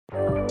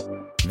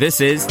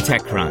This is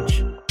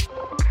TechCrunch.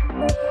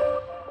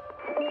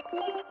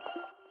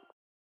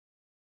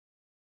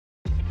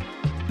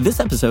 This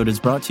episode is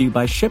brought to you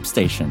by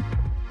ShipStation.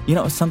 You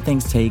know, some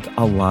things take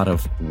a lot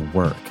of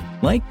work,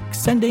 like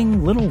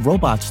sending little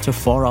robots to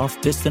far-off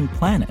distant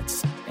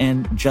planets.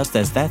 And just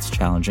as that's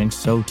challenging,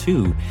 so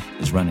too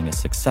is running a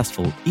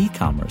successful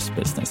e-commerce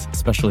business,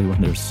 especially when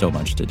there's so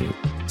much to do.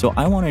 So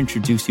I want to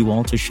introduce you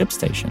all to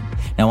ShipStation.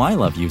 Now, I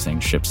love using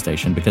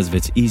ShipStation because of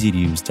its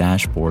easy-to-use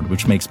dashboard,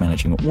 which makes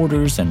managing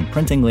orders and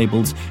printing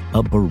labels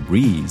a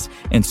breeze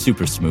and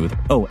super smooth.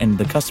 Oh, and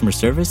the customer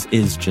service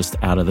is just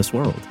out of this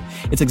world.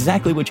 It's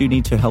exactly what you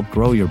need to help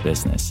grow your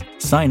business.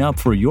 Sign up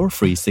for your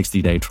free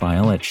 60-day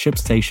trial at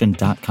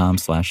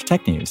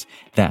shipstation.com/technews.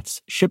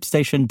 That's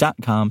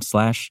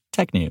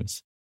shipstation.com/technews.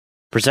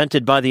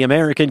 Presented by the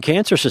American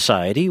Cancer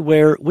Society,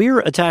 where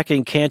we're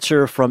attacking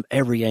cancer from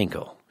every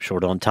angle.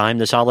 Short on time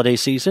this holiday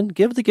season,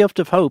 give the gift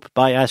of hope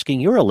by asking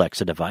your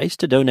Alexa device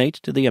to donate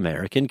to the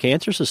American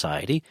Cancer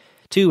Society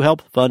to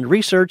help fund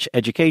research,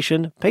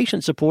 education,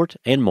 patient support,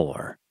 and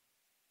more.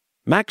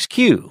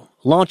 Max-Q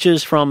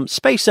launches from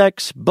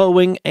SpaceX,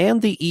 Boeing,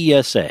 and the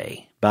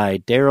ESA by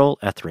Daryl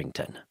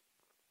Etherington.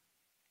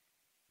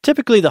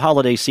 Typically, the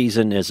holiday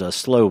season is a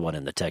slow one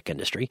in the tech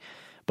industry,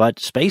 but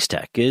space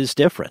tech is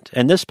different,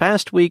 and this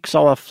past week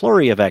saw a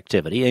flurry of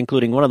activity,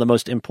 including one of the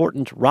most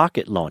important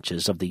rocket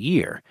launches of the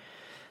year.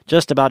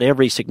 Just about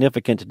every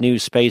significant new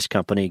space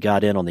company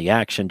got in on the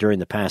action during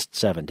the past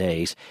 7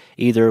 days,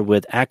 either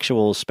with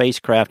actual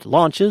spacecraft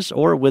launches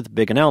or with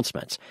big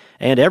announcements,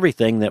 and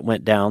everything that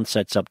went down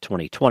sets up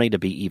 2020 to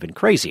be even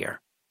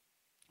crazier.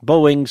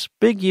 Boeing's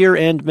big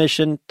year-end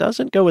mission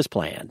doesn't go as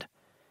planned.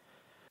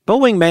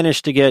 Boeing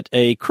managed to get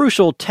a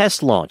crucial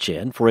test launch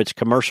in for its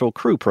Commercial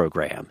Crew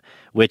Program,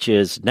 which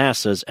is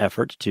NASA's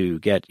effort to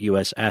get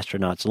U.S.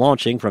 astronauts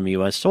launching from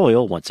U.S.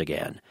 soil once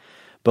again.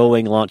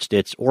 Boeing launched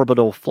its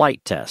Orbital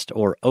Flight Test,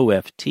 or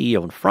OFT,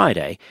 on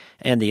Friday,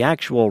 and the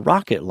actual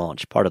rocket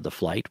launch part of the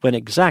flight went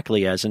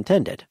exactly as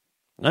intended.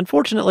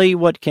 Unfortunately,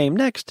 what came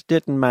next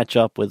didn't match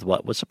up with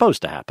what was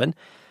supposed to happen.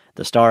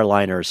 The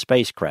Starliner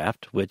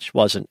spacecraft, which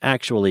wasn't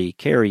actually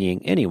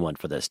carrying anyone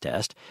for this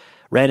test,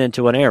 ran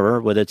into an error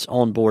with its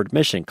onboard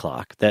mission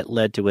clock that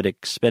led to it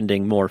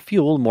expending more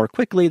fuel more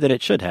quickly than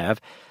it should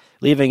have,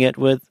 leaving it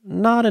with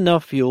not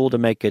enough fuel to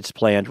make its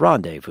planned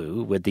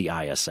rendezvous with the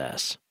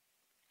ISS.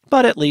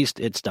 But at least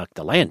it stuck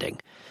the landing.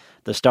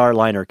 The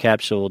Starliner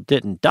capsule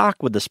didn't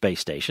dock with the space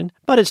station,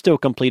 but it still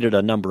completed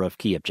a number of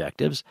key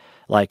objectives,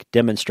 like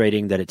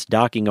demonstrating that its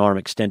docking arm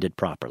extended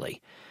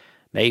properly.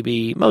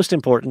 Maybe most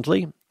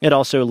importantly, it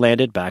also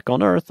landed back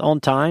on Earth on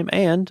time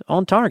and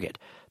on target,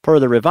 per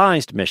the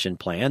revised mission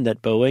plan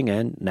that Boeing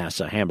and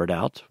NASA hammered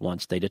out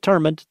once they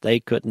determined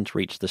they couldn't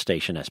reach the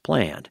station as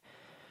planned.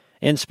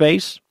 In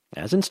space,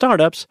 as in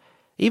startups,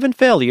 even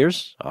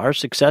failures are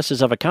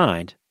successes of a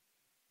kind.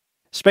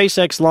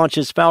 SpaceX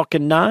launches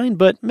Falcon 9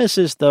 but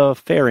misses the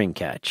fairing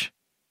catch.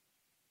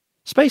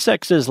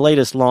 SpaceX's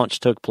latest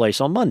launch took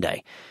place on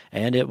Monday,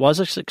 and it was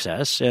a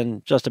success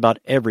in just about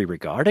every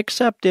regard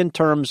except in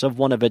terms of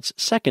one of its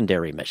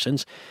secondary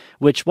missions,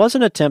 which was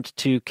an attempt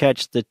to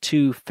catch the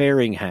two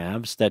fairing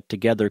halves that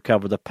together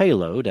cover the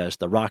payload as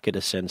the rocket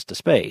ascends to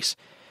space.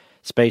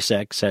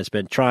 SpaceX has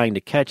been trying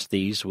to catch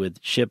these with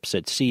ships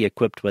at sea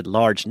equipped with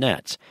large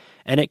nets,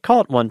 and it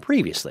caught one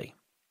previously.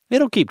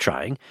 It'll keep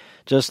trying,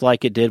 just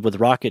like it did with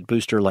rocket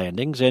booster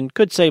landings, and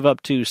could save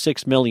up to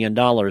 $6 million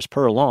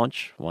per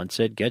launch once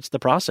it gets the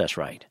process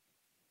right.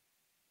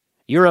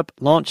 Europe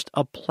launched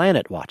a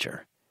planet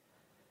watcher.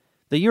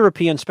 The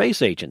European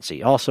Space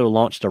Agency also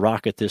launched a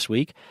rocket this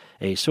week,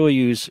 a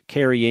Soyuz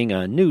carrying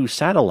a new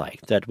satellite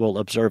that will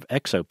observe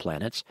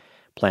exoplanets,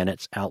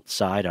 planets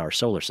outside our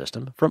solar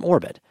system, from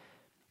orbit.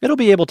 It'll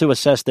be able to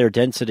assess their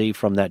density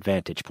from that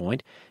vantage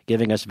point,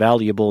 giving us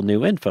valuable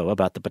new info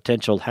about the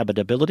potential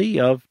habitability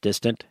of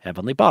distant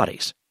heavenly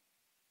bodies.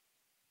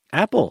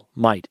 Apple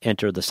might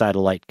enter the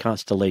satellite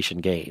constellation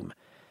game.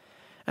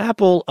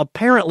 Apple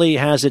apparently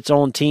has its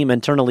own team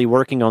internally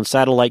working on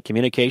satellite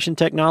communication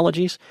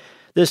technologies.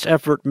 This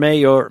effort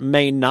may or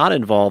may not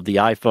involve the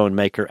iPhone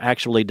maker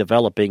actually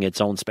developing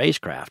its own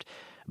spacecraft,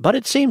 but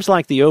it seems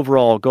like the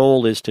overall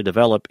goal is to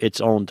develop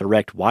its own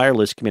direct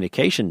wireless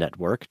communication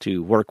network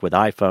to work with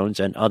iPhones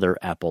and other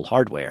Apple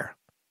hardware.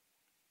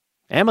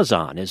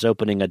 Amazon is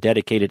opening a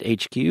dedicated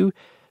HQ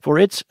for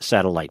its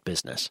satellite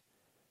business.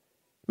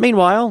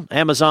 Meanwhile,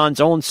 Amazon's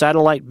own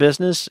satellite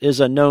business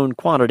is a known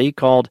quantity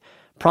called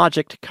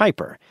Project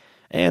Kuiper,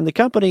 and the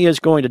company is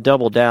going to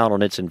double down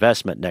on its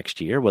investment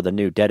next year with a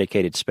new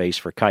dedicated space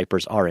for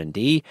Kuiper's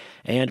R&D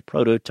and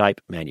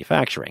prototype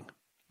manufacturing.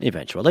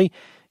 Eventually,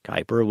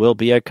 Kuiper will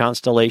be a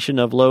constellation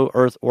of low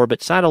Earth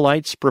orbit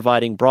satellites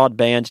providing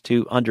broadband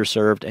to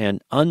underserved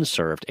and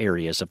unserved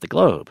areas of the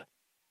globe.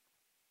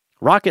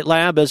 Rocket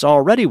Lab is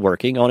already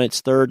working on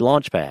its third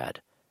launch pad.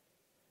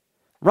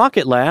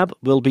 Rocket Lab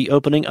will be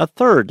opening a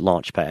third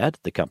launch pad,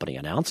 the company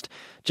announced,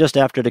 just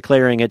after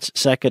declaring its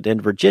second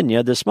in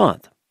Virginia this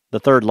month. The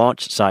third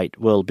launch site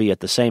will be at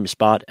the same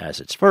spot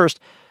as its first,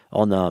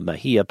 on the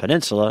Mahia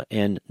Peninsula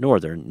in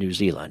northern New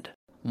Zealand.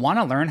 Want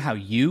to learn how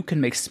you can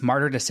make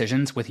smarter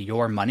decisions with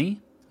your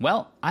money?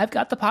 Well, I've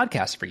got the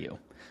podcast for you.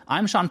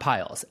 I'm Sean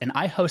Piles, and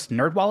I host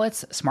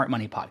NerdWallet's Smart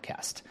Money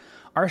Podcast.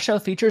 Our show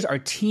features our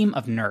team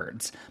of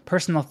nerds,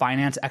 personal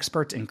finance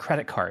experts in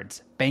credit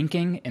cards,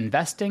 banking,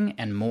 investing,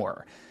 and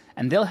more.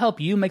 And they'll help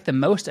you make the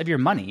most of your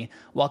money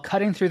while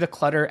cutting through the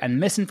clutter and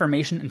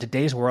misinformation in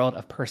today's world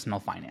of personal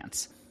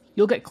finance.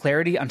 You'll get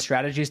clarity on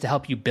strategies to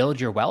help you build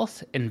your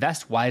wealth,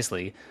 invest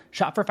wisely,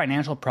 shop for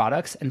financial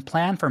products, and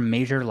plan for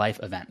major life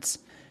events.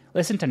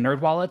 Listen to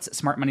NerdWallet's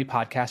Smart Money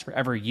Podcast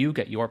wherever you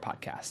get your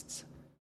podcasts.